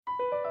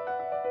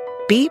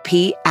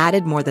BP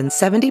added more than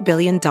 $70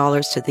 billion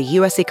to the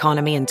U.S.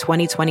 economy in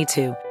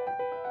 2022.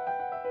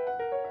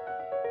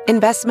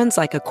 Investments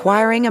like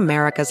acquiring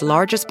America's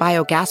largest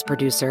biogas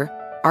producer,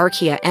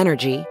 Archaea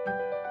Energy,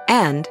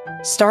 and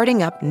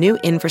starting up new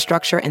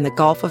infrastructure in the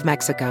Gulf of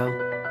Mexico.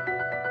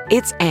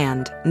 It's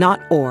and,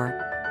 not or.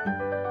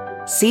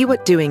 See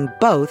what doing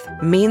both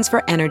means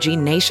for energy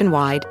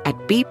nationwide at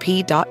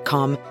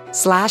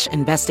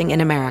bp.com/investing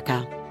in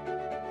America.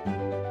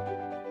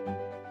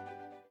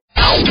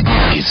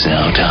 It's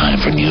now time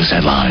for news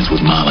headlines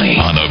with Molly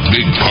on the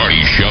Big Party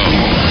Show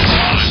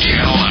on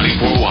Channel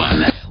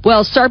 94.1.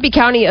 Well, Sarpy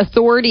County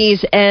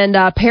authorities and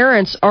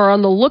parents are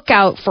on the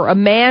lookout for a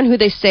man who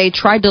they say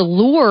tried to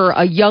lure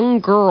a young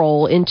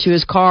girl into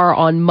his car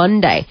on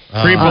Monday.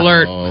 Creep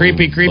alert.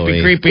 Creepy.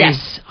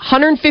 Yes.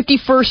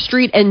 151st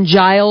Street and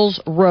Giles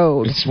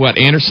Road. It's what,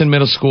 Anderson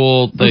Middle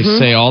School, they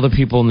say all the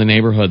people in the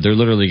neighborhood, they're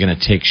literally going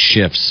to take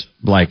shifts,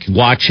 like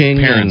watching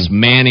parents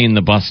manning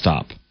the bus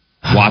stop.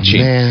 Watching.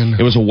 Man.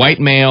 It was a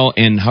white male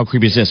in, how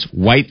creepy is this?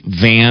 White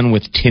van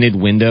with tinted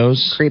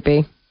windows.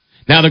 Creepy.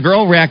 Now, the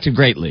girl reacted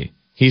greatly.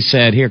 He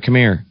said, here, come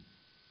here.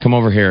 Come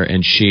over here.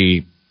 And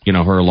she,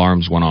 her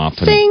alarms went off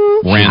and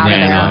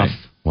ran off.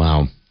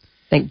 Wow.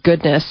 Thank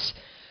goodness.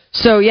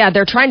 So, yeah,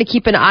 they're trying to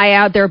keep an eye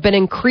out. There have been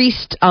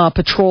increased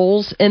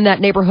patrols in that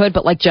neighborhood.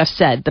 But like Jeff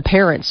said, the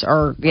parents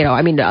are,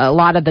 a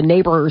lot of the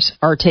neighbors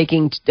are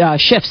taking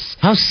shifts.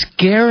 How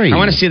scary. I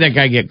want to see that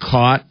guy get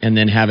caught and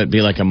then have it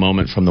be like a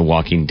moment from The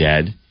Walking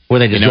Dead. Where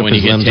they just when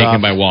you get taken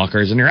off by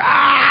walkers and they're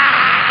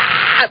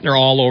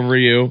all over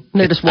you.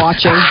 And they're just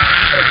watching.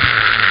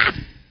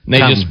 They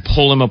just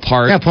pull him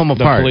apart. Yeah, pull him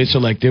apart. The police are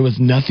like, there was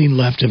nothing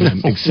left of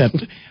him except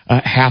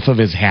half of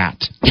his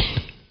hat.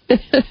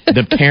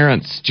 The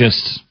parents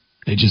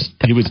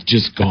he was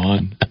just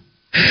gone.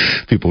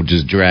 People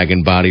just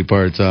dragging body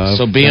parts off.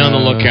 So be on the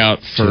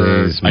lookout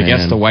for, I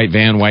guess, the white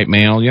van, white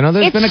male.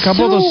 There's been a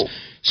couple of those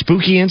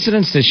spooky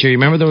incidents this year. You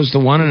remember there was the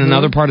one in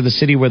another part of the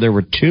city where there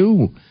were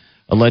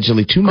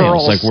allegedly two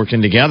males, like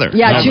working together.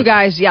 Yeah, two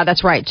guys. Yeah,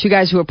 that's right. Two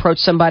guys who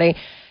approached somebody.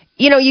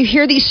 You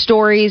hear these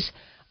stories.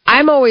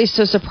 I'm always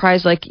so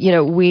surprised,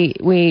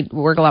 we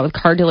work a lot with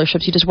car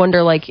dealerships. You just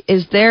wonder,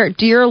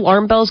 do your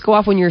alarm bells go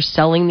off when you're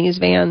selling these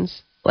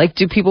vans?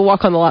 Do people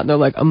walk on the lot and they're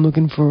like, I'm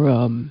looking for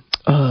a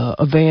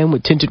van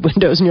with tinted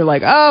windows, and you're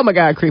like, oh my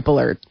God, creep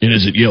alert. And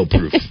is it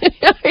yell-proof?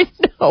 I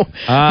know.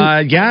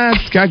 Yeah,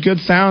 it's got good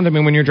sound. I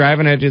mean, when you're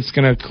driving it, it's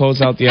going to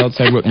close out the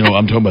outside. No,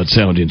 I'm talking about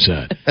sound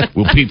inside.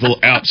 Will people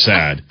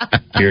outside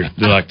hear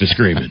the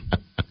screaming?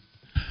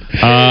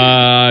 Yeah,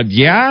 I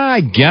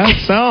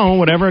guess so.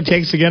 Whatever it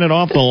takes to get it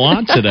off the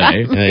lot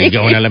today. There you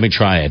go. Now let me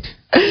try it.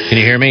 Can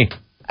you hear me?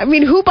 I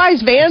mean, who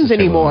buys vans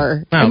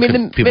anymore? Well,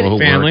 people who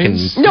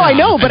families. No, I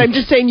know, but I'm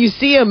just saying you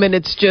see them and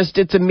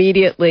it's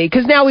immediately.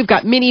 Because now we've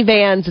got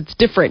minivans. It's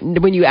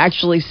different when you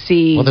actually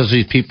see. Well, there's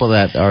these people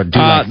that are do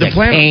the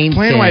paint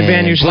white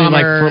van usually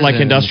for and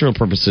industrial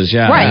purposes,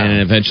 yeah. Right.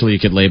 And eventually you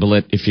could label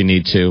it if you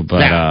need to.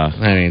 But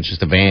it's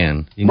just a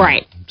van.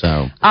 Right.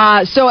 So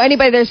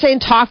anybody, they're saying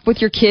talk with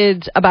your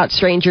kids about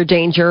stranger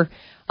danger.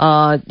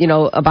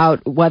 About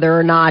whether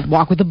or not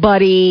walk with a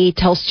buddy,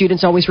 tell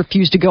students always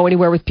refuse to go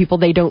anywhere with people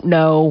they don't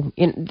know,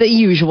 the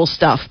usual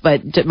stuff. But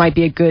it might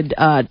be a good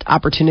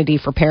opportunity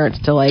for parents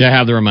to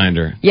have the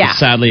reminder. Yeah.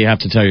 Sadly, you have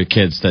to tell your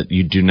kids that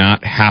you do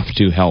not have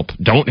to help.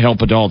 Don't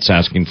help adults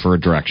asking for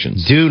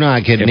directions. Do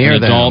not get near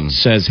them. If an adult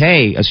says,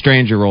 hey, a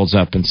stranger rolls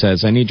up and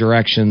says, I need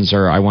directions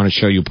or I want to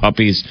show you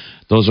puppies,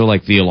 those are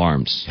like the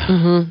alarms.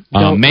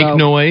 Mm-hmm. Make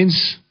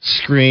noise.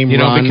 Scream,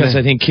 run. Because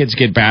I think kids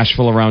get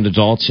bashful around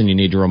adults, and you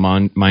need to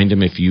remind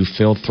them if you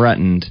feel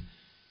threatened,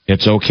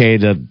 it's okay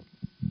to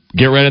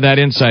get rid of that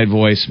inside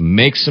voice,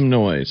 make some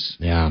noise.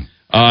 Yeah.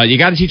 You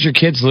got to teach your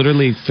kids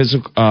literally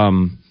physical,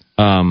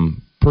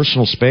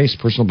 personal space,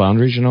 personal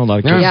boundaries. A lot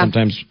of kids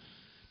sometimes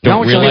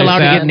don't realize be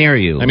allowed that. to get near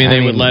you. I mean,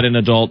 they would let an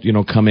adult,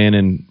 come in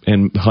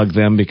and hug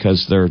them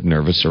because they're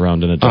nervous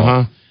around an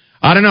adult.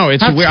 I don't know.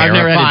 It's weird. I've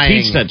never had to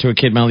teach that to a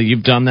kid, Melly.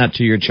 You've done that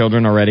to your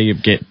children already. You've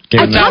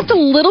I talked a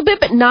little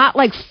bit, but not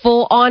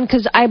full on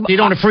because you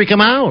don't want to freak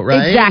them out,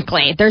 right?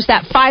 Exactly. There's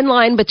that fine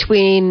line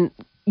between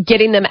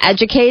getting them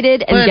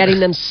educated and getting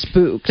them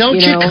spooked. Don't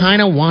you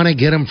kind of want to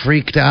get them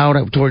freaked out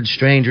towards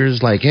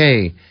strangers? Like,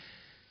 hey,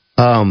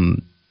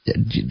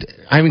 you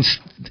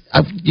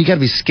got to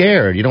be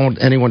scared. You don't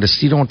want anyone to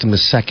see. You don't want them to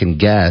second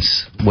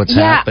guess what's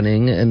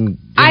happening, and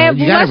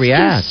you got to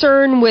react.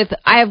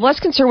 I have less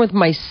concern with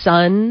my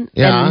son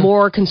and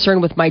more concern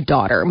with my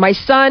daughter. My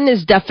son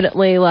is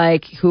definitely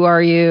like, "Who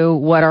are you?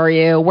 What are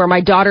you?" Where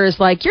my daughter is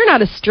like, "You're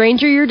not a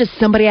stranger. You're just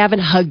somebody I haven't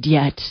hugged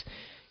yet."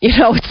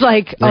 It's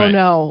like, oh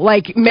no.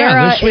 Like,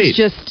 Mara is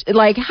just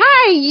like,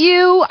 hi,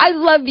 you, I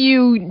love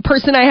you,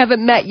 person I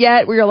haven't met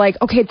yet. Where you're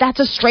like, okay, that's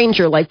a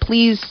stranger. Like,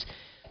 please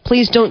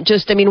don't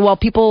just,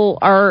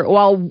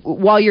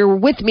 while you're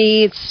with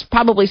me, it's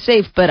probably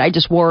safe, but I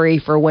just worry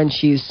for when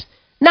she's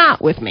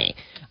not with me.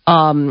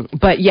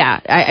 But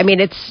yeah,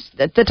 it's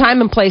the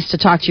time and place to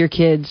talk to your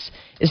kids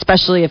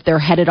especially if they're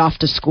headed off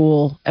to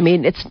school. I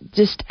mean, it's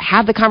just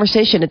have the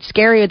conversation. It's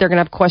scary. They're going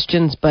to have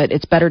questions, but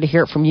it's better to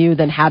hear it from you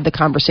than have the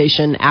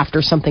conversation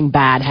after something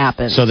bad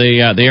happens. So the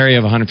area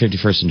of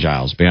 151st and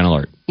Giles, be on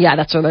alert. Yeah,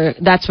 that's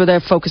where they're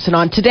focusing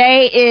on.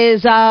 Today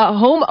is a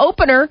home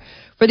opener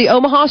for the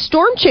Omaha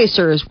Storm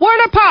Chasers.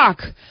 Warner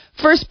Park.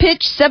 First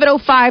pitch,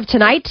 7:05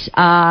 tonight.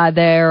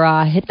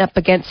 They're hitting up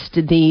against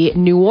the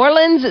New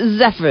Orleans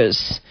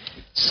Zephyrs.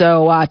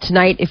 So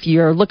tonight, if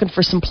you're looking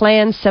for some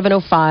plans,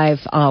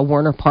 7:05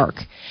 Warner Park.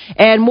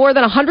 And more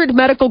than 100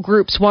 medical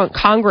groups want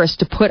Congress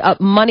to put up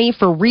money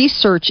for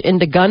research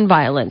into gun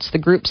violence. The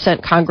group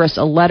sent Congress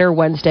a letter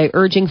Wednesday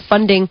urging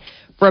funding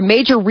for a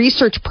major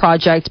research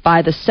project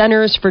by the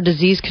Centers for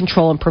Disease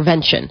Control and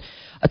Prevention.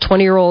 A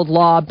 20-year-old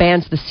law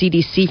bans the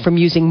CDC from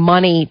using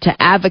money to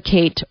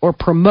advocate or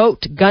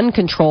promote gun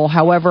control.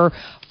 However,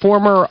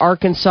 former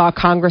Arkansas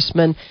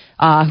congressman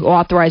who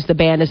authorized the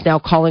ban is now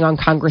calling on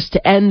Congress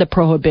to end the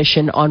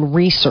prohibition on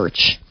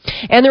research.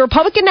 And the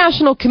Republican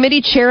National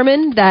Committee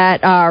chairman,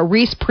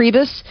 Reince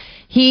Priebus,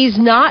 he's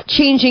not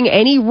changing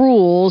any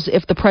rules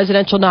if the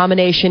presidential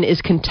nomination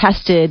is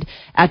contested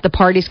at the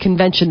party's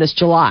convention this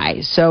July.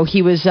 So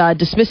he was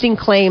dismissing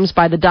claims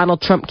by the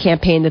Donald Trump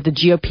campaign that the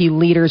GOP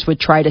leaders would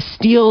try to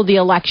steal the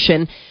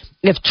election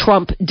if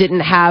Trump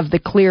didn't have the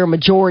clear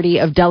majority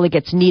of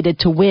delegates needed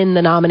to win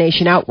the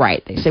nomination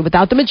outright. They say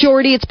without the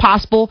majority, it's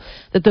possible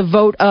that the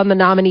vote on the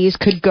nominees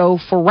could go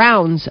for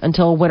rounds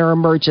until a winner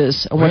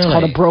emerges on what's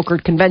called a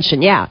brokered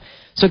convention. Yeah.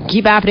 So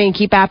keep happening.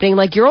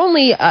 Like you're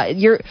only,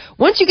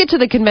 once you get to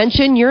the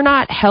convention, you're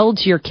not held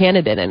to your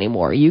candidate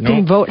anymore. You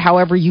can vote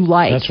however you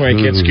like. That's where it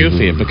gets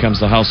goofy. It becomes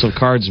the House of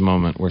Cards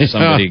moment where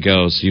somebody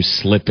goes, you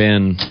slip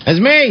in.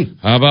 It's me.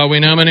 How about we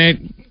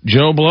nominate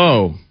Joe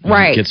Blow?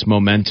 Right. It gets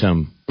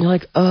momentum. You're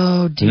like,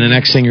 oh, dear. And the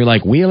next thing you're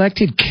like, we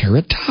elected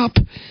Carrot Top?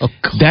 Oh,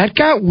 that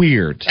got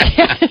weird.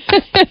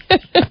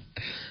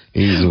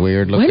 He's a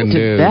weird-looking dude. When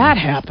did that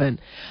happen?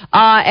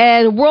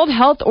 And World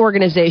Health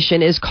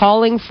Organization is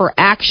calling for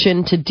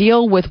action to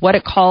deal with what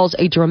it calls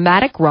a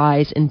dramatic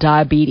rise in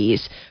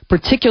diabetes,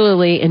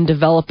 particularly in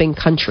developing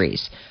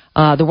countries.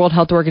 The World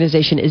Health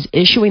Organization is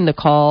issuing the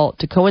call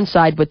to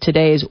coincide with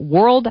today's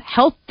World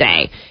Health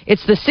Day.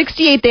 It's the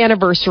 68th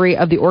anniversary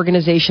of the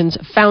organization's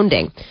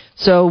founding.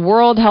 So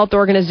World Health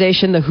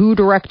Organization, the WHO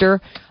director,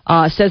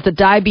 says that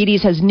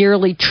diabetes has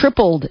nearly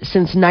tripled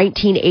since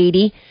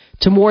 1980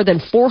 to more than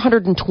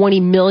 420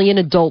 million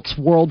adults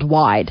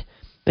worldwide.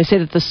 They say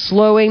that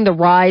slowing the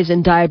rise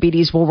in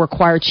diabetes will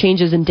require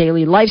changes in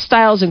daily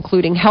lifestyles,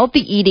 including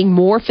healthy eating,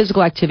 more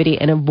physical activity,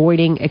 and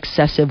avoiding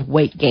excessive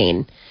weight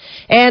gain.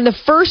 And the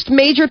first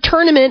major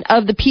tournament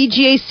of the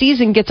PGA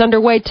season gets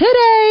underway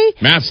today.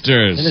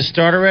 Masters. Did it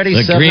start already?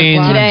 The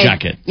green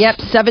jacket. Yep,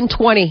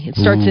 7:20. It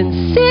starts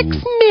in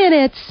 6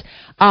 minutes.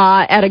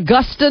 At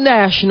Augusta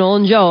National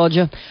in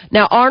Georgia.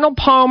 Now, Arnold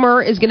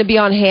Palmer is going to be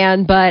on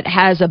hand, but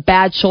has a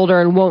bad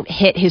shoulder and won't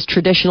hit his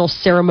traditional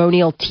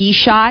ceremonial tee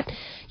shot.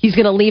 He's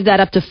going to leave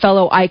that up to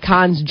fellow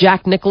icons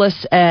Jack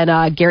Nicklaus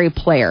and Gary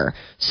Player.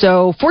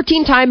 So,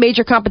 14-time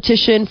major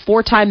competition,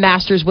 4-time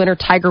Masters winner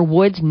Tiger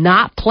Woods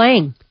not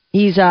playing.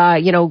 He's,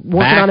 working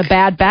on a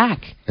bad back.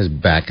 His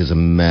back is a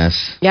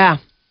mess. Yeah.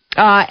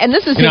 And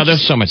this is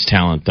there's so much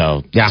talent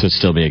though to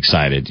still be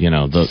excited.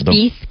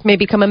 Spieth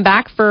maybe coming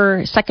back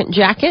for second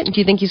jacket. Do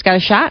you think he's got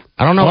a shot?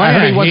 I don't know. I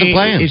heard he wasn't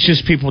playing. It's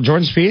just people.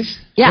 Jordan Spieth.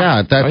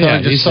 Yeah.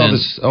 I just saw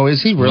this. Oh,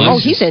 is he really? Oh,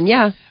 he's in.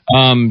 Yeah.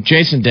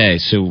 Jason Day.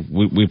 So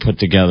we put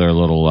together a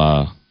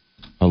little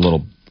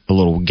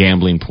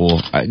gambling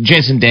pool.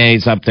 Jason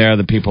Day's up there.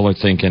 The people are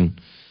thinking,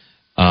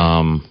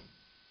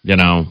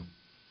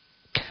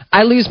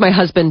 I lose my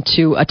husband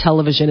to a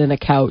television and a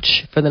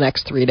couch for the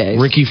next 3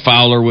 days. Ricky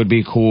Fowler would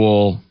be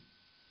cool.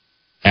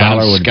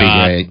 Fowler would be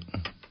great.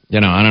 I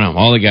don't know.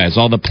 All the guys,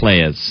 all the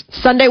players.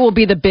 Sunday will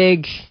be the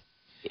big,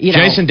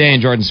 Jason Day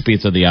and Jordan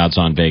Spieth are the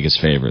odds-on Vegas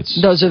favorites.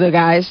 Those are the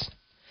guys.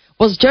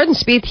 Well, Jordan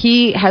Spieth,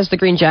 he has the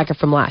green jacket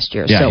from last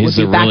year. Yeah, so he's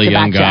a really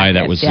young guy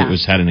jackets. that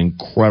was had an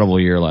incredible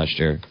year last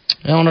year.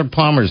 Arnold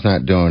Palmer's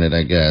not doing it,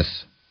 I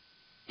guess.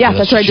 Yeah,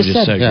 that's what I just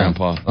said.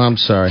 Grandpa. I'm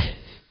sorry.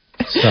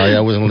 Sorry, I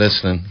wasn't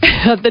listening.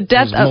 The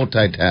death of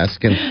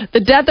multitasking.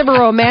 The death of a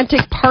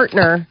romantic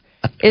partner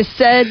is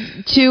said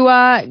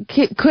to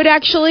could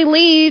actually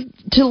lead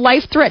to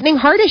life-threatening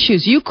heart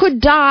issues. You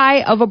could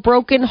die of a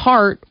broken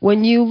heart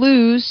when you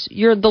lose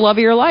the love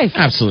of your life.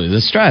 Absolutely,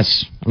 the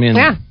stress.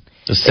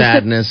 The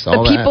sadness.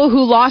 The people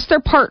who lost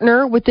their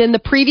partner within the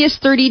previous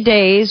 30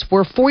 days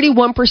were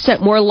 41%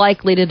 more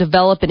likely to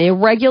develop an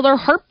irregular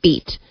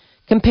heartbeat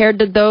compared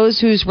to those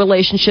whose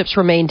relationships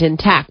remained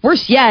intact.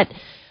 Worse yet,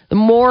 the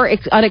more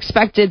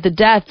unexpected the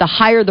death, the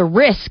higher the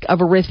risk of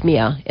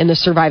arrhythmia in the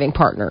surviving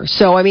partner.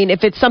 So,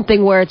 if it's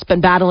something where it's been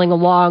battling a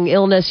long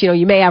illness,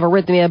 you may have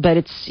arrhythmia,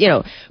 but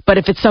but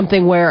if it's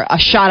something where a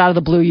shot out of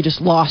the blue, you just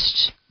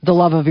lost the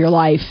love of your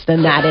life,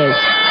 then that is.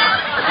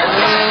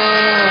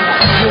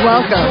 You're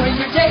welcome.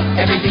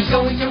 Everything's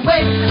going your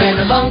way, and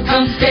along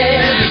comes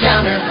Debbie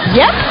Downer.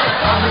 Yep.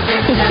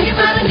 Tell you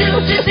about a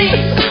new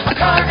disease, a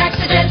car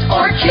accident,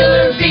 or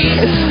killer bees.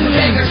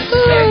 Beggars,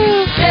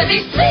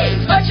 Debbie,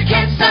 please, but you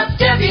can't stop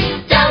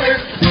Debbie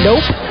Downer.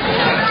 Nope.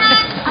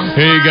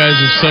 Hey, guys,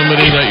 if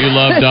somebody that you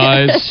love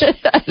dies,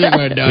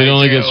 it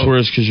only gets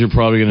worse because you're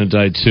probably going to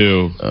die,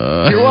 too.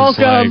 You're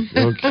welcome.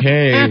 Like,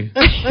 okay.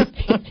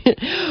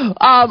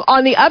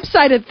 On the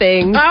upside of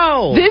things,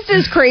 this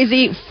is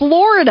crazy.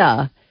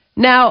 Florida.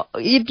 Now,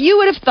 if you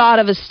would have thought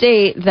of a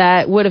state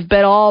that would have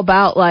been all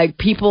about, like,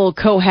 people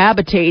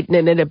cohabitating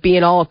and it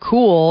being all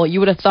cool, you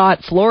would have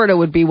thought Florida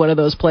would be one of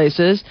those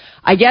places.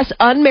 I guess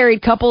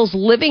unmarried couples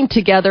living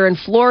together in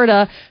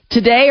Florida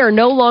today are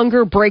no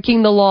longer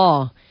breaking the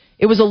law.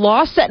 It was a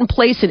law set in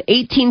place in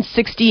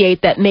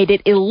 1868 that made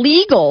it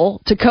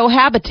illegal to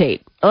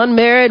cohabitate.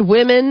 Unmarried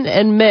women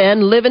and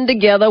men living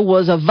together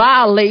was a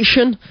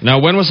violation.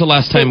 Now, when was the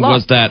last time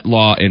was that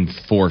law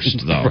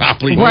enforced, though?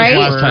 Probably. When was the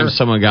last time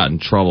someone got in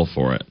trouble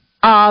for it?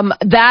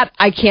 That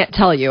I can't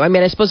tell you. I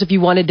mean, I suppose if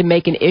you wanted to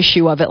make an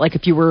issue of it, like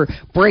if you were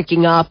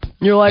breaking up,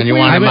 you're like, and you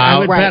want them out. I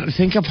would bet,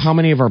 think of how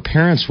many of our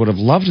parents would have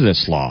loved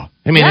this law.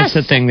 I mean, that's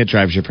the thing that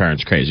drives your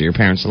parents crazy. Your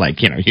parents are like,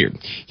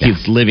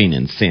 he's living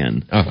in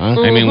sin. I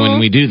mean, when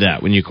we do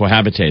that, when you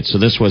cohabitate. So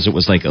it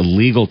was like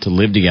illegal to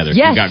live together.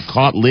 Yes. If you got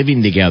caught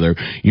living together,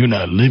 you're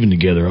not living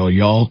together, oh,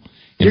 y'all.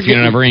 If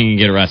you're not ring, you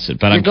get arrested.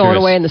 But I'm going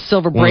away in the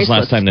silver bracelet. When was the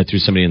last time they threw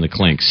somebody in the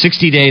clink?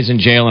 60 days in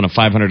jail and a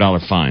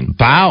 $500 fine.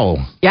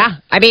 Wow. Yeah.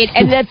 I mean,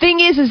 and the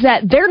thing is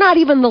that they're not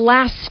even the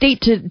last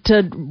state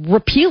to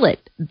repeal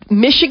it.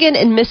 Michigan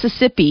and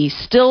Mississippi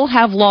still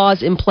have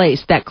laws in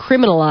place that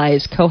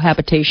criminalize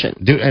cohabitation.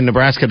 And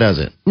Nebraska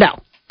doesn't? No.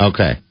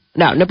 Okay.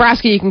 No,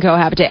 Nebraska, you can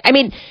cohabitate. I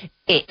mean,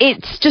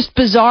 it's just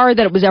bizarre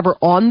that it was ever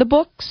on the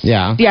books.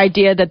 Yeah. The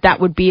idea that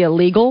would be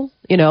illegal.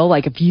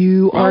 Like if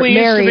you aren't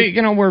married.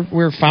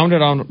 We're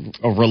founded on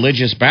a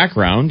religious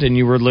background, and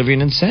you were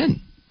living in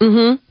sin.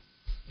 Mm-hmm.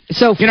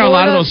 So a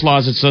lot of those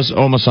laws, it's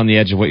almost on the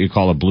edge of what you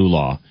call a blue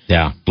law.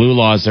 Yeah. Blue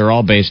laws, they're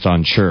all based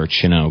on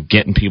church,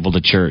 getting people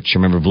to church.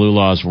 Remember, blue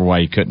laws were why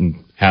you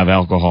couldn't have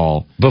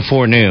alcohol.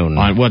 Before noon.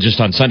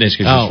 Just on Sundays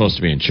because you're supposed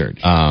to be in church.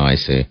 Oh, I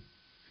see.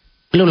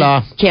 Blue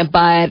law. Can't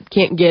buy it,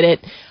 can't get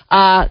it.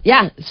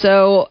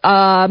 So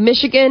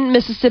Michigan,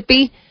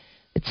 Mississippi,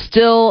 it's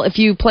still, if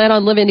you plan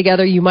on living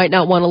together, you might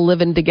not want to live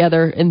in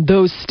together in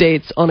those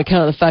states on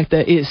account of the fact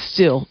that it is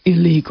still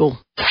illegal.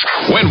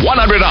 Win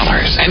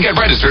 $100 and get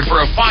registered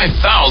for a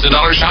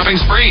 $5,000 shopping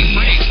spree.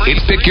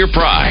 It's Pick Your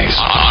Prize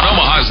on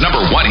Omaha's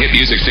 #1 hit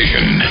music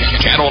station,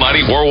 Channel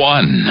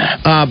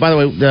 94.1. By the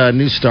way, the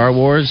new Star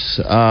Wars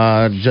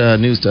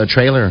news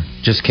trailer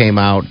just came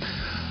out.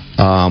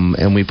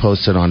 And we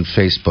posted on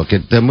Facebook.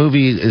 The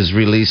movie is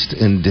released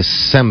in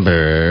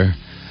December.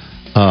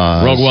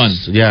 Rogue One.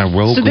 Yeah, Rogue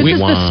One. So this is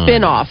the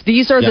spin-off.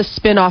 These are the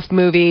spin-off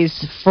movies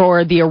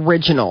for the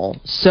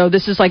original. So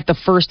this is like the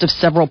first of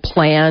several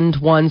planned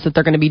ones that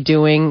they're going to be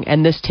doing,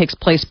 and this takes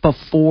place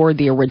before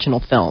the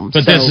original film.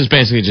 But this is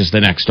basically just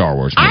the next Star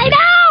Wars movie. I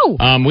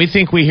know! We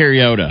think we hear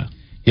Yoda.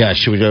 Yeah,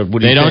 should we go?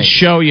 What do they you don't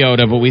show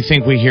Yoda, but we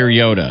think we hear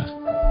Yoda.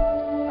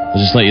 I'll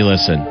just let you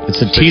listen.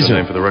 It's a teaser.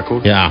 Name for the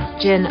record? Yeah.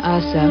 Jyn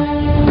Erso.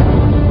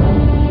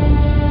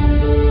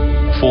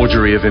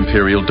 Forgery of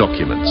imperial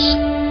documents.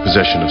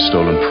 Possession of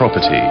stolen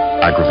property.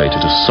 Aggravated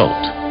assault.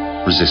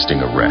 Resisting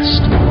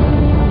arrest.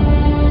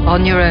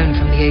 On your own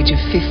from the age of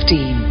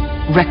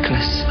 15.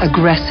 Reckless,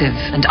 aggressive,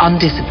 and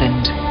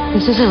undisciplined.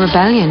 This is a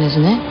rebellion,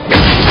 isn't it?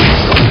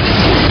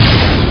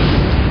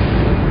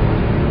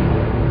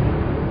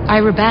 I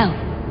rebel.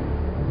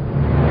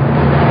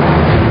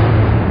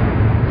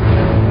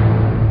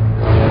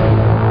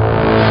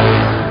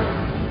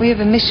 We have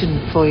a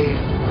mission for you.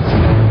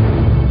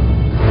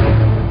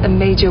 A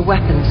major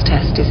weapons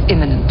test is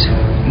imminent.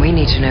 We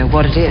need to know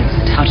what it is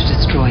and how to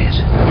destroy it.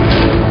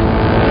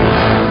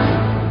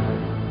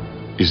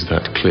 Is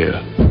that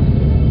clear?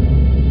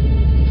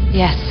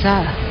 Yes,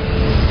 sir.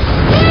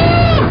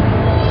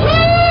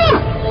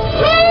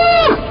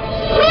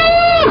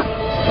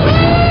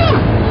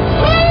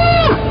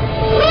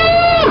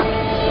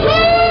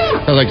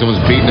 Sounds like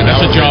someone's beating it out.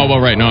 That's a Jawa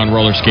right now on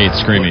roller skates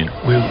screaming.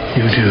 What will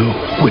you do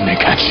when they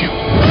catch you?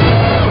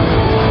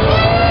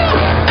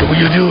 What will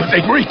you do if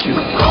they break you?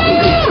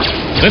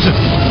 Listen,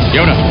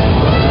 Yoda.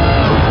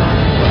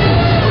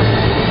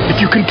 If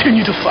you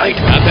continue to fight.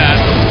 Not that.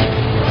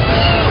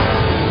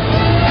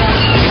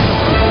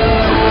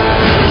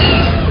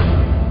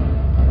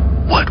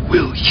 What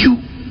will you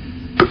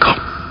become?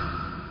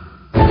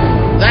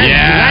 Is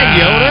that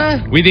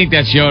Yoda? We think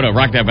that's Yoda.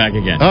 Rock that back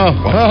again. Oh.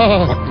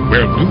 What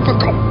will you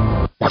become?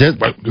 What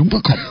will you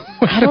become?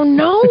 I don't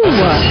know.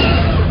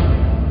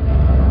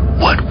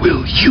 What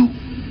will you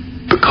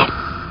become?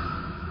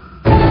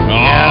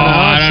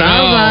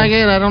 Sounds like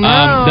it. I don't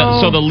know.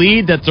 So the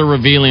lead that they're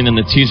revealing in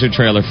the teaser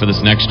trailer for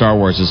this next Star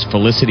Wars is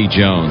Felicity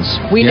Jones.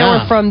 We know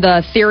her from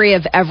the Theory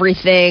of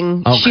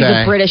Everything. Okay. She's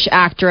a British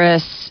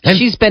actress. And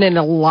she's been in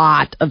a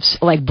lot of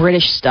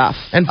British stuff.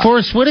 And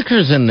Forrest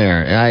Whitaker's in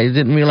there. I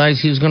didn't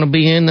realize he was going to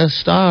be in the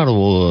Star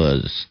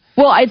Wars.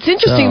 Well, it's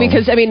interesting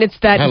because, it's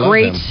that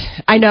great...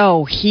 I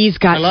know. He's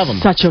got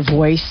such a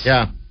voice.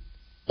 Yeah.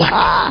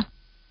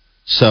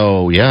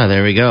 So, yeah,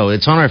 there we go.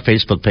 It's on our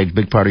Facebook page,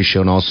 Big Party Show,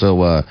 and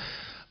also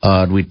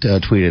we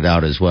tweeted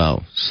out as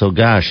well. So,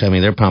 gosh, I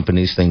mean, they're pumping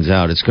these things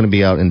out. It's going to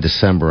be out in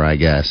December, I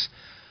guess.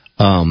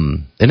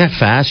 Isn't that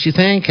fast, you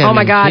think? Oh,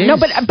 my God. No,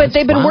 but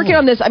they've been working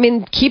on this. I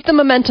mean, keep the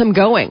momentum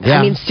going. Yeah.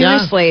 I mean,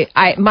 seriously,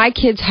 my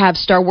kids have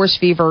Star Wars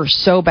fever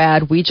so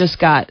bad. We just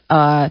got,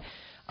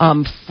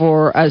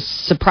 for a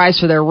surprise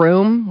for their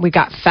room, we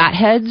got fat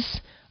heads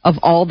of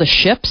all the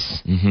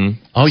ships. Mm-hmm.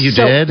 Oh, you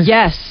did?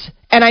 Yes.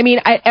 And I mean,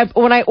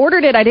 when I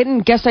ordered it, I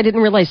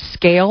didn't realize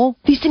scale.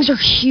 These things are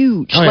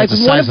huge. Oh, yeah, like it's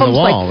the one size of them's of the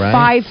wall, like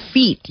right? 5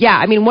 feet. Yeah,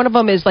 I mean, one of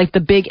them is like the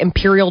big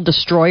Imperial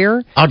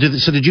destroyer. Oh,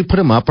 so did you put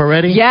them up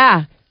already?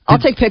 Yeah. I'll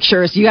take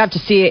pictures. You have to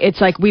see it.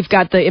 It's like we've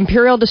got the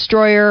Imperial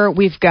destroyer,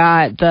 we've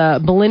got the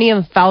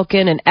Millennium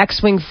Falcon, an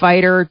X-wing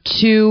fighter,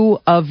 two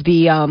of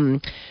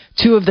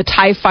the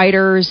TIE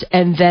fighters,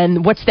 and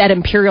then what's that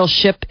Imperial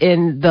ship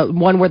in the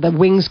one where the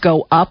wings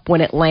go up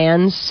when it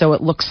lands, so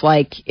it looks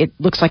like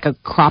a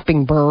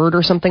cropping bird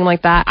or something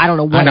like that. I don't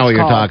know what I know it's what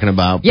you're called. talking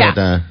about.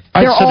 Yeah.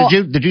 But,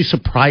 did you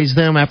surprise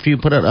them after you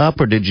put it up,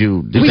 or did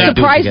you? We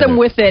surprised them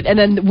with it, and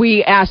then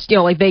we asked,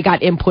 like they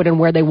got input in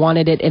where they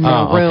wanted it in their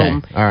room.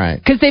 Okay. All right.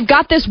 Because they've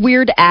got this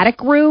weird attic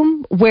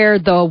room where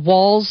the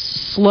walls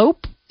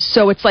slope.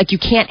 So it's like you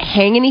can't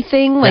hang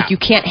anything, like you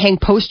can't hang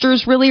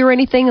posters really or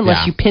anything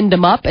unless you pinned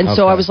them up. And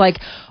so I was like,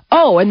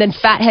 oh, and then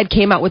Fathead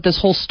came out with this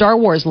whole Star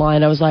Wars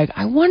line. I was like,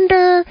 I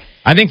wonder.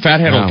 I think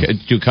Fathead will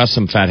do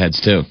custom Fatheads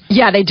too.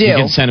 Yeah, they do. You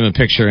can send him a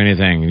picture or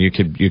anything. You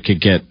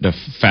could get the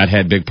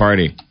Fathead big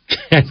party.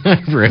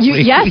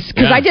 Really? Yes,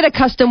 because I did a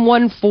custom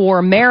one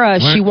for Mara.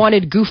 What? She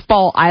wanted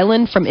Goofball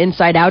Island from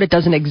Inside Out. It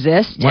doesn't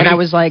exist. And I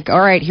was like,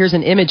 all right, here's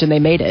an image, and they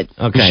made it.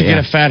 Okay, you should get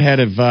a Fathead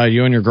of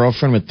you and your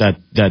girlfriend with that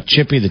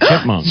Chippy the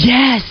Chipmunk.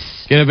 Yes.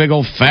 Get a big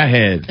old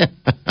fathead.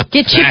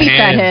 Get Chippy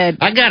Fathead.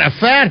 I got a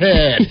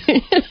fathead.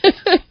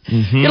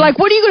 Mm-hmm. You're like,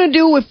 what are you going to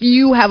do if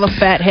you have a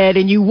fat head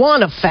and you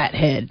want a fat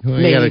head? Well,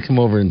 you got to come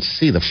over and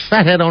see the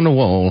fathead on the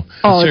wall.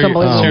 Oh, it's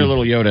unbelievable. Let's hear a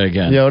little Yoda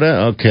again.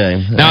 Yoda?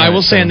 Okay. Now, I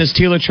will say in this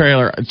teaser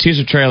trailer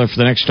for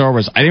the next Star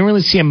Wars, I didn't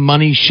really see a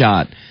money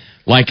shot.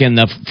 Like in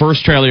the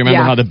first trailer, you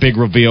remember how the big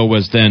reveal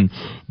was then,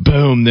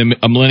 boom, the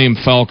Millennium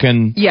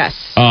Falcon. Yes.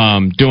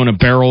 Doing a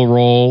barrel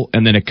roll,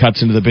 and then it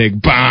cuts into the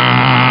big,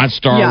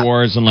 Star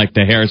Wars, and like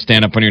the hair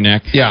stand up on your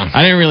neck. Yeah.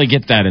 I didn't really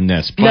get that in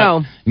this.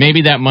 But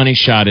maybe that money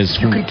shot is...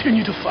 You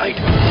continue to fight.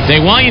 They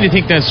want you to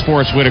think that's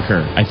Forrest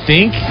Whitaker. I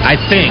think.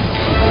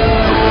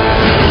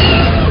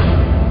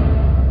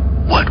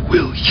 What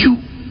will you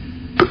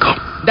become?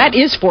 That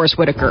is Forrest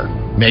Whitaker.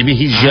 Maybe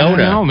he's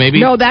Yoda.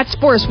 No, that's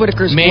Forrest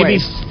Whitaker's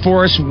voice.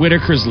 Forrest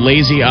Whitaker's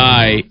lazy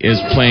eye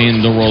is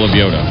playing the role of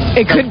Yoda.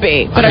 It could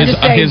be, but I'm just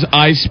saying. His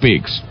eye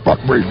speaks. What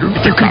will you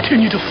if you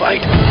continue to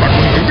fight?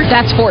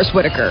 That's Forrest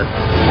Whitaker.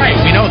 Right,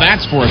 we know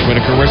that's Forrest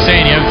Whitaker. We're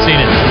saying you haven't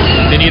seen it.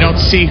 Then you don't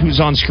see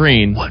who's on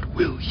screen. What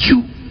will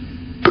you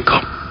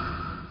become?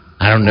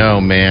 I don't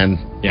know,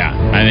 man. Yeah,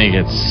 I think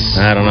it's...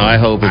 I don't know. I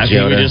hope it's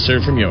Yoda. I think we just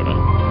heard from Yoda.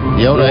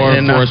 Yoda or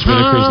in Forrest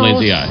Whitaker's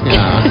lazy eye.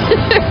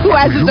 Yeah. Who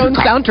has his own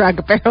soundtrack,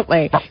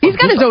 apparently. He's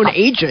got his own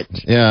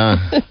agent. Yeah.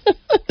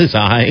 His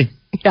eye.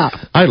 Yeah.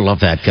 I love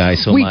that guy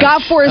so much. We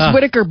got Forrest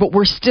Whitaker, but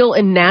we're still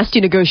in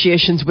nasty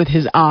negotiations with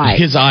his eye.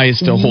 His eye is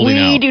still holding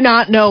out. We do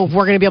not know if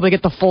we're going to be able to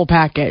get the full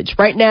package.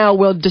 Right now,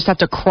 we'll just have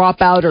to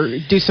crop out or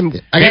do some...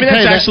 Maybe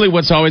that's actually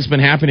what's always been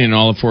happening in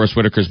all of Forrest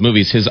Whitaker's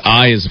movies. His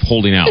eye is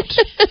holding out.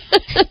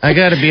 I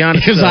got to be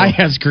honest. His eye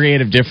has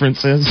creative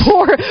differences.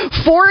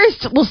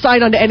 Forrest will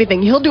sign on to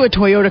anything. He'll do a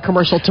Toyota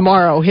commercial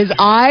tomorrow. His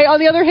eye, on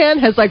the other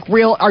hand, has like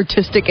real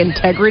artistic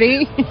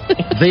integrity.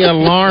 The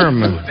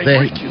alarm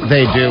they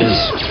do is...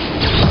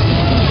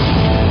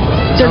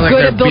 They're like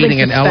good at building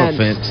beating an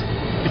elephant.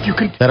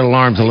 That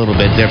alarm's a little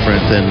bit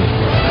different than...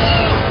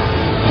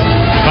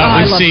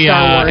 But we see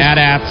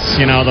AT-ATs,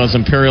 those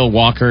Imperial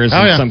walkers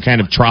in some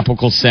kind of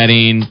tropical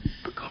setting.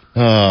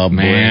 Oh,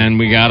 man,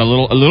 we got a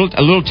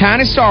little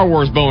tiny Star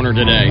Wars boner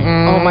today.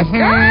 Oh, my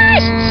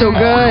gosh. So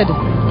good.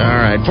 All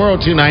right,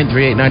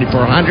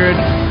 402-938-9400.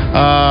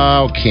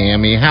 Oh,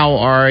 Cammie, how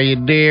are you,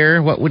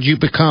 dear? What would you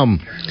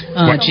become?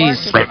 Oh,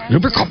 jeez. You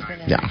become...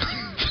 Yeah.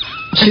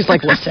 She's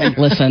like,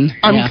 listen.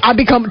 Yeah. I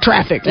become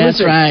traffic.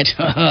 That's right.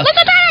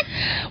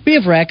 We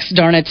have wrecks,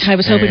 darn it. I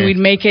was hoping we'd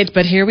make it,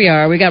 but here we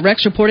are. We got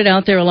wrecks reported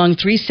out there along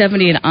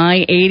 370 and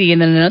I-80,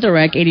 and then another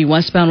wreck, 80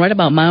 westbound, right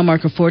about mile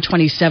marker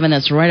 427.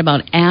 That's right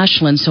about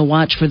Ashland, so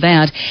watch for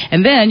that.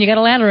 And then you got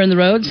a ladder in the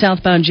road,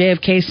 southbound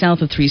JFK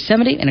south of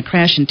 370, and a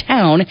crash in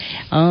town,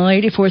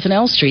 84th and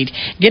L Street.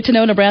 Get to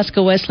know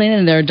Nebraska Wesleyan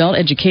and their adult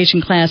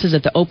education classes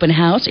at the open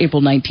house,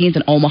 April 19th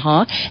in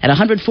Omaha, at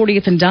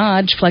 140th and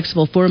Dodge.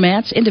 Flexible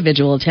formats,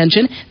 individual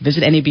attention.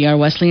 Visit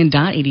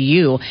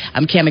nebrwesleyan.edu.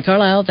 I'm Cammie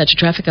Carlisle. That's your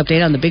traffic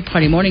update on the Big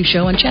Party Morning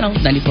Show on Channel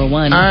 94.1.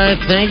 All right,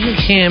 thank you,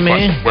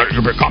 Cammie. Where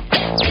you become?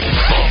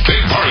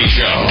 Party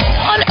Show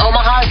on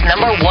Omaha's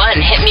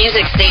 #1 hit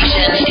music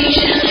station.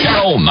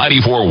 Channel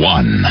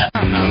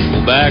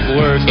 94.1.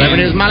 Backwards.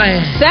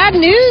 Sad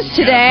news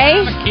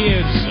today.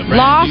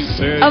 Loss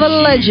of a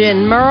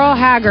legend, Merle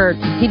Haggard.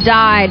 He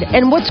died.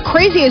 And what's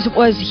crazy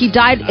was he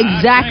died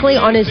exactly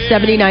on his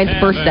 79th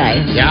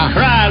birthday. Yeah.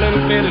 Cry a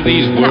little bit of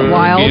these Isn't that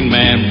wild? working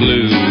man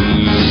blues.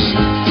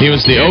 He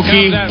was the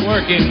Okie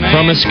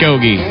from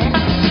Muskogee.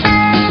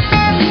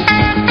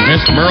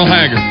 Mr. Merle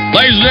Haggard.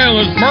 Ladies and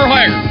gentlemen, it's Merle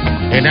Haggard.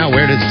 And now,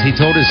 where did he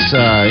told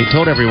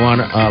everyone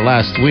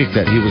last week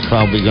that he was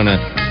probably going to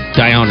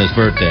die on his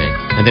birthday,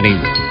 and then he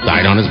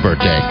died on his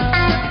birthday.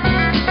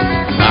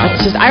 Wow.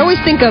 I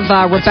always think of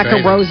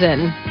Rebecca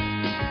Rosen.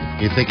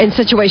 You think in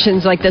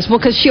situations like this? Well,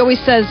 because she always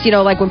says,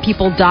 like when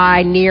people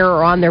die near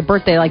or on their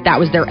birthday, like that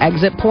was their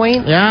exit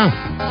point. Yeah.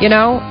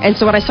 And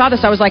so when I saw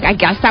this, I was like, I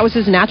guess that was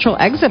his natural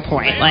exit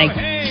point. Like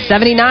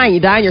 79,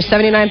 you die on your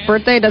 79th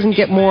birthday, it doesn't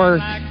get more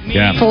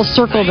full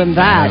circle than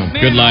that.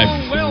 Yeah. Good life.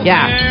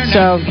 Yeah.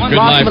 So good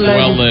life,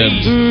 well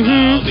lived.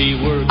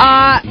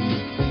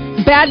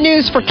 Bad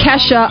news for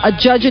Kesha. A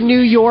judge in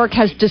New York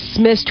has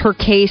dismissed her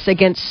case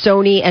against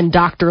Sony and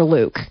Dr.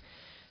 Luke.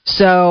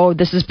 So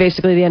this is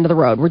basically the end of the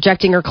road,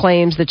 rejecting her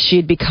claims that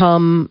she'd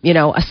become,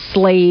 a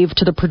slave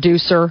to the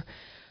producer.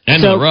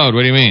 End of the road?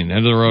 What do you mean?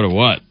 End of the road of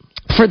what?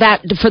 For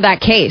that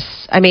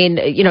case. I mean,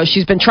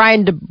 she's been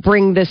trying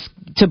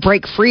to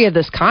break free of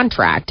this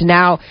contract.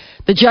 Now,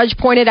 the judge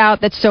pointed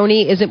out that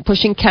Sony isn't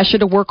pushing Kesha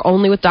to work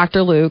only with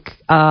Dr. Luke,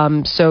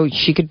 so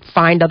she could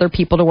find other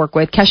people to work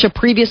with. Kesha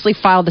previously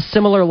filed a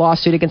similar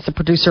lawsuit against the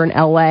producer in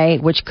L.A.,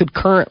 which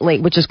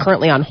is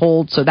currently on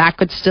hold, so that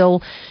could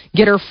still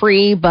get her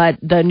free. But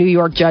the New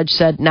York judge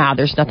said, "Nah,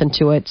 there's nothing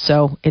to it,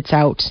 so it's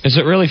out." Is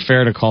it really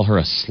fair to call her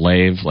a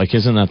slave? Like,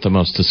 isn't that the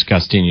most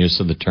disgusting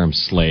use of the term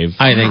slave?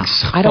 I think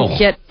so. I don't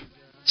get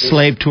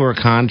slave to her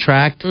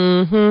contract.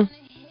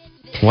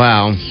 Mm-hmm.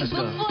 Wow.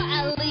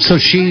 So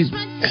she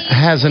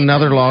has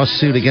another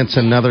lawsuit against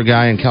another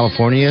guy in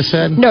California, you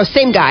said? No,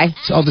 same guy.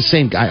 Oh, the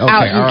same guy. Okay,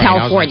 out in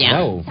California.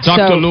 Like,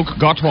 Dr. Luke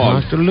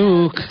Gottwald. Dr.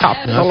 Luke.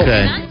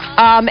 Okay.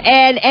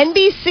 And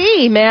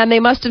NBC, man, they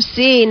must have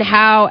seen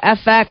how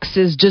FX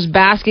is just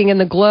basking in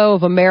the glow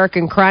of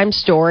American Crime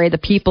Story, The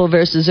People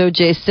versus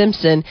O.J.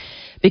 Simpson,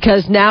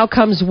 because now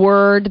comes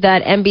word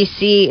that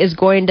NBC is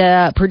going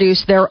to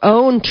produce their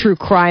own true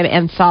crime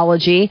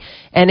anthology,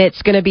 and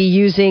it's going to be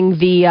using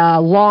the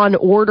Law &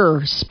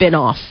 Order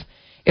spinoff.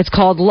 It's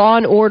called Law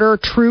 & Order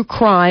True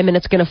Crime, and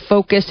it's going to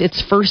focus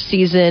its first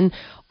season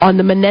on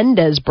the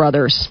Menendez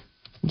brothers.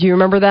 Do you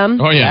remember them?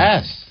 Oh, yeah.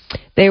 Yes.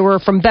 They were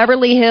from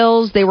Beverly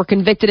Hills. They were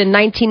convicted in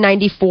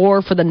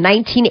 1994 for the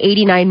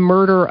 1989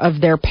 murder of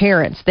their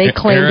parents. They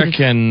claimed Eric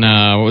and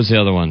what was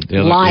the other one? The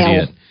other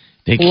Lyle.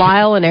 idiot.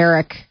 Lyle and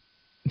Eric.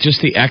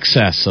 Just the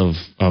excess of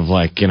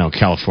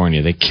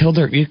California. They killed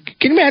their... Can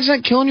you imagine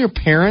that, killing your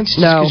parents just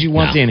because you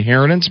want the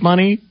inheritance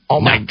money? Oh,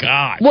 my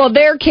God. Well,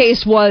 their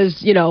case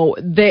was,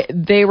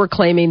 they were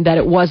claiming that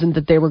it wasn't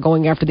that they were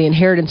going after the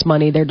inheritance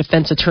money. Their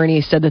defense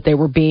attorney said that they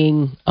were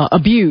being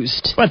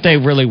abused. But they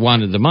really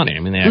wanted the money. I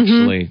mean, they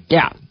actually... Mm-hmm.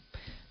 Yeah.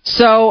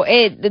 So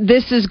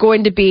this is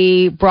going to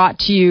be brought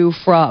to you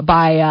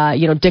by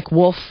Dick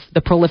Wolf,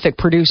 the prolific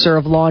producer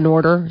of Law &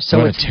 Order. So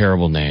what a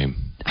terrible name.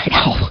 I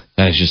know.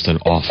 That is just an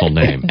awful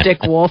name.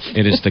 Dick Wolf.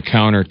 It is the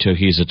counter to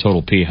he's a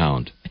total pea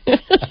hound.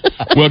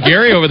 Well,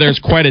 Gary over there is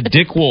quite a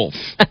Dick Wolf.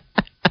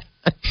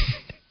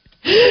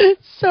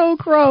 So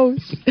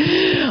gross.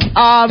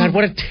 God,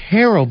 what a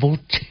terrible,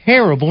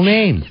 terrible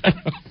name.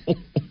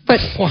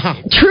 But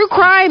wow. True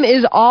crime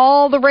is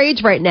all the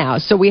rage right now.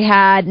 So we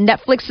had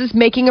Netflix's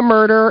Making a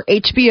Murder,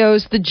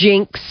 HBO's The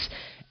Jinx,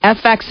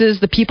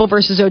 FX's The People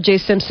versus O.J.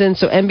 Simpson.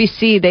 So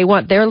NBC, they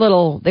want their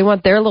little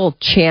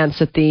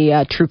chance at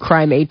the true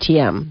crime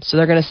ATM. So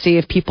they're going to see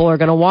if people are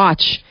going to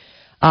watch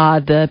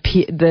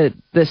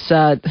this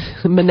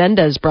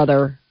Menendez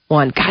brother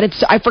one. God,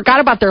 I forgot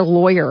about their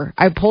lawyer.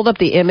 I pulled up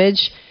the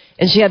image,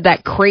 and she had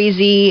that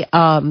crazy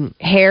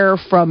hair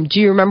from. Do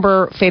you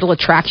remember Fatal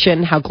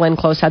Attraction? How Glenn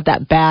Close had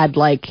that bad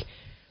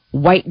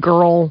white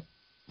girl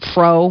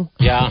fro.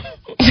 Yeah.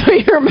 So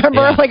you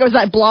remember, it was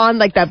that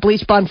blonde, that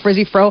bleach blonde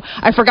frizzy fro.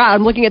 I forgot.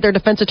 I'm looking at their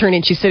defense attorney,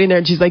 and she's sitting there,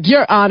 and she's like,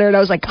 "Your Honor." And I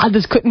was like, God,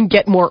 this couldn't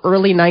get more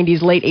early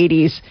 90s, late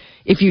 80s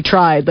if you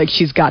tried.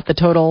 She's got the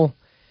total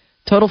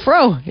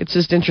fro. It's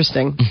just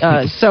interesting.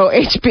 So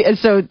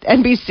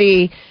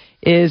NBC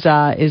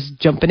is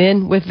jumping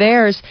in with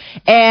theirs.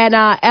 And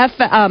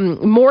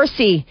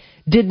Morrissey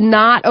did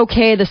not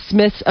okay the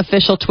Smiths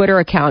official Twitter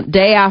account.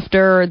 Day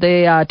after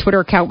the Twitter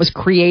account was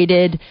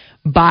created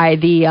by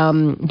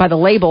the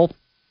label,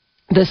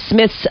 The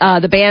Smiths,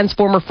 the band's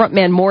former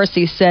frontman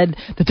Morrissey, said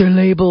that their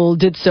label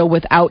did so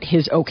without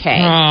his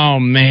okay. Oh,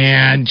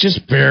 man.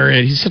 Just bury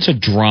it. He's such a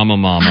drama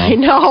mama. I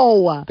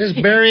know.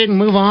 Just bury it and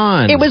move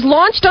on. It was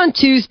launched on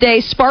Tuesday,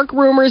 sparked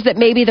rumors that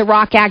maybe the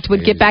rock act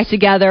would get back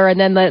together, and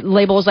then the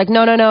label was like,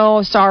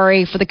 no,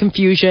 sorry for the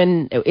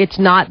confusion. It's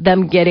not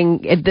them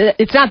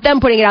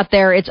putting it out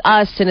there. It's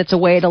us, and it's a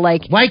way to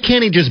like... Why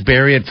can't he just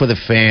bury it for the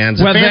fans?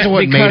 The fans are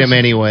what made him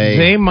anyway.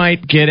 They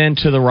might get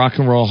into the Rock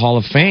and Roll Hall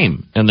of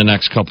Fame in the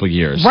next couple of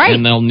years. Right.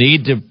 And they'll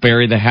need to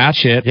bury the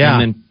hatchet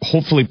and then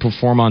hopefully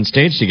perform on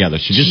stage together.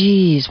 So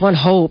jeez, one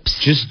hopes.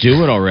 Just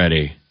do it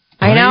already.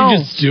 I know. Why don't you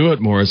just do it,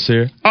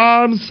 Morrissey?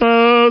 I'm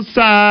so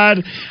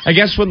sad. I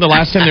guess when the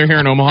last time they were here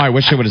in Omaha, I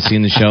wish I would have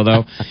seen the show,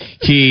 though.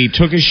 He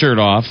took his shirt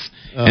off,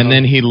 and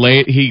then he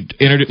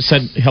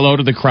said hello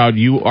to the crowd.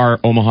 You are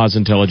Omaha's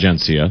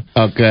intelligentsia.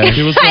 Okay.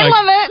 He was I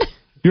love it.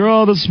 You're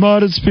all the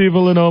smartest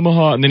people in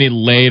Omaha. And then he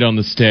laid on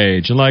the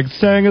stage and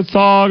sang a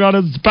song on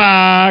his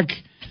back.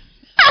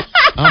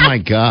 Oh, my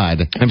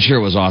God. I'm sure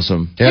it was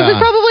awesome. Yeah. It was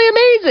probably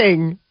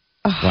amazing.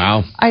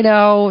 Wow. I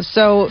know.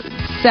 So,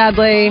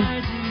 sadly...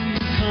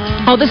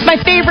 Oh, this is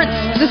my favorite.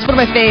 This is one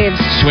of my faves.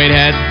 Suede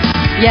Head?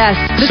 Yes.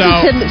 This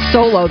is him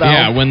solo, though.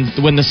 Yeah,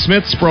 when the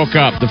Smiths broke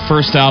up, the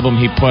first album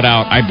he put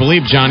out, I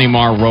believe Johnny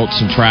Marr wrote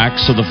some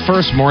tracks, so the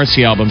first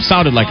Morrissey album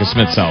sounded like a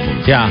Smiths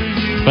album. Yeah.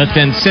 But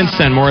then since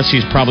then,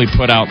 Morrissey's probably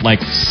put out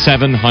like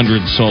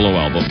 700 solo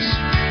albums.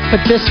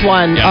 But this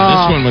one...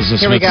 Yeah, this one was a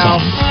Smiths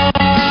song.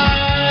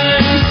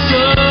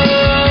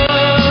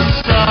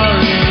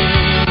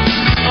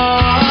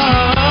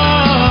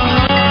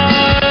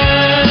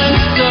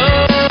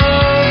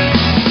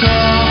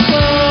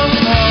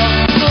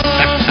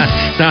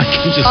 I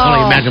can just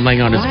only imagine laying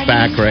on his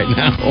back right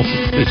now.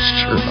 His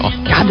shirt off.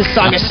 God, this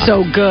song is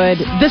so good.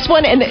 This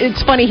one, and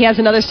it's funny, he has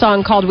another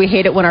song called We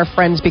Hate It When Our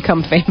Friends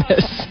Become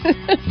Famous.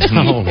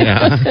 Oh,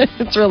 yeah.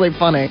 It's really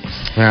funny.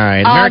 All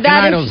right.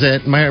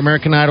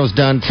 American Idol's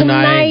done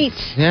tonight.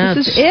 Yeah,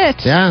 this is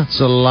it. Yeah, it's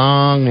a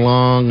long,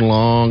 long,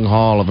 long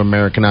haul of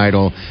American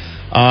Idol.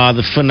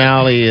 The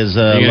finale is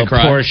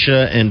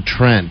LaPortia and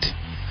Trent.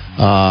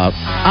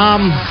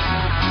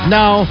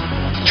 No.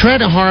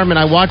 Trent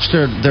Harmon, I watched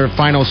their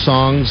final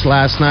songs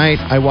last night.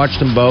 I watched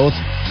them both.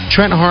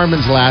 Trent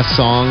Harmon's last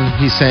song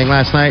he sang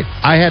last night,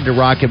 I had to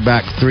rock it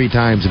back 3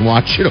 times and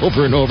watch it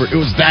over and over. It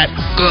was that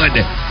good.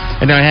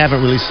 And I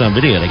haven't released it on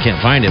video. They can't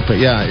find it. But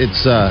yeah,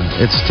 it's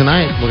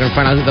tonight. We're going to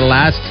find out who the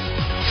last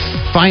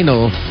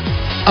final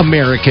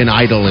American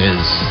Idol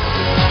is.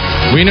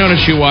 We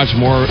notice you watch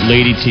more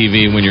lady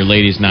TV when your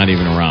lady's not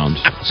even around.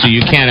 So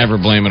you can't ever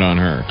blame it on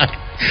her.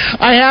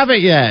 I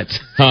haven't yet.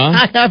 Huh?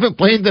 I haven't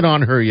blamed it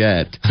on her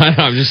yet.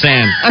 I'm just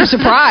saying. I'm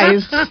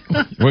surprised.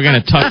 We're going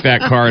to tuck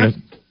that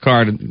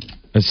card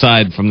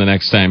aside from the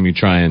next time you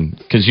try and...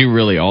 Because you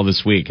really, all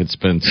this week, it's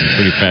been some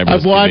pretty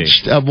fabulous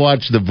I've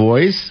watched The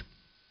Voice.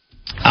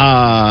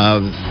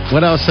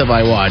 What else have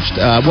I watched?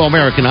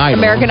 American Idol.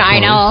 American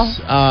Idol.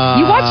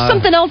 You watched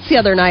something else the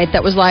other night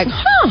that was like,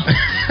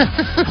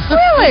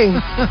 really?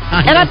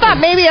 And I thought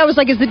maybe I was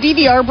like, is the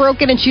DVR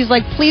broken? And she's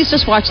like, please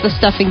just watch the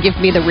stuff and give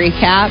me the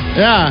recap.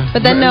 Yeah.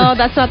 But then, no,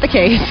 that's not the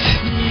case.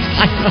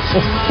 I know.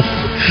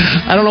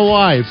 I don't know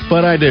why,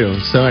 but I do.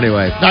 So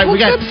anyway. All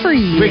right, good for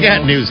you. We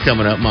got news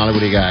coming up. Molly, what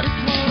do you got?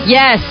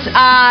 Yes.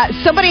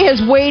 Somebody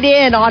has weighed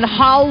in on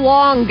how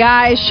long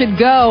guys should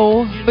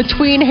go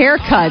between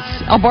haircuts.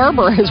 A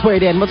barber has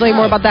weighed in. We'll tell you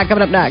more about that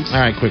coming up next.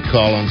 All right, quick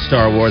call on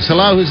Star Wars.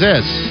 Hello, who's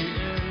this?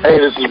 Hey,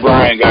 this is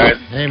Brian, guys.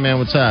 Hey, man,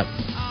 what's up?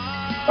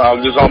 I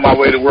was just on my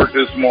way to work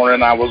this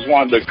morning. I was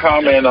wanting to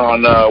comment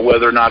on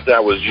whether or not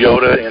that was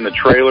Yoda in the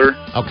trailer.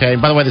 Okay,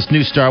 by the way, this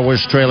new Star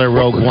Wars trailer,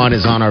 Rogue One,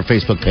 is on our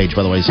Facebook page,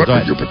 by the way, so go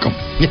ahead.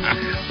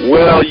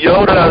 Well,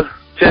 Yoda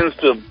tends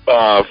to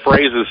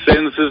phrase his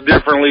sentences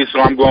differently, so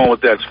I'm going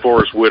with that's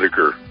Forrest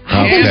Whitaker.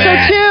 I think so,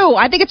 too.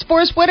 I think it's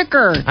Forrest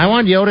Whitaker. I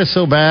want Yoda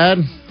so bad.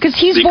 Because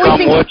he's Become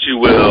voicing... what you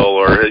will,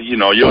 or,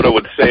 Yoda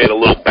would say it a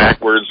little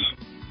backwards.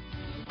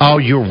 Oh,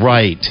 you're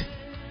right.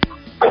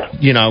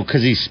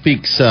 Because he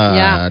speaks,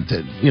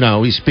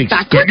 he speaks...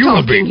 Backward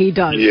talking, he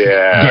does.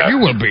 Yeah. You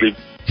will be.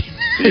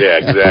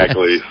 Yeah,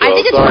 exactly. So I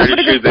think it's sorry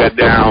to shoot that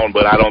down,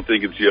 but I don't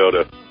think it's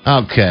Yoda.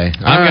 Okay.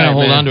 I'm going to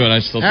hold on to it. I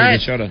still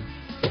think it's Yoda.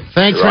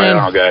 Thanks, right man.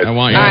 on, guys. I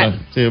want Yoda.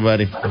 Right. See you,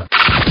 buddy.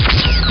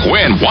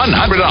 Win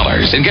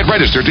 $100 and get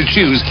registered to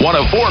choose one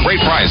of 4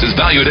 great prizes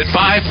valued at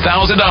 $5,000.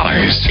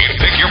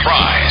 Pick your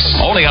prize.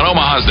 Only on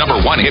Omaha's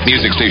 #1 hit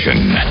music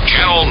station,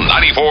 Channel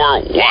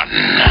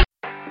 94.1.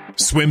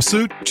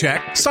 Swimsuit?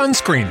 Check.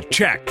 Sunscreen?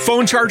 Check.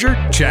 Phone charger?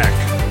 Check.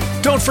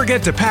 Don't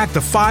forget to pack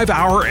the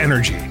 5-Hour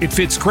Energy. It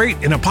fits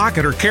great in a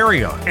pocket or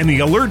carry-on, and the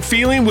alert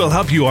feeling will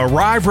help you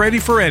arrive ready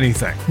for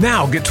anything.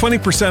 Now get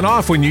 20%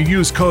 off when you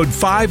use code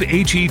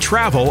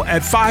 5HETRAVEL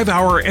at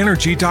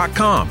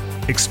 5hourenergy.com.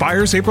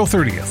 Expires April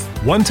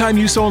 30th. One-time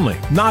use only.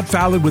 Not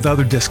valid with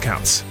other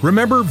discounts.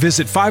 Remember,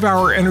 visit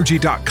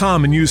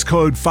 5hourenergy.com and use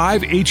code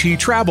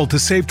 5HETRAVEL to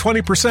save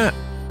 20%.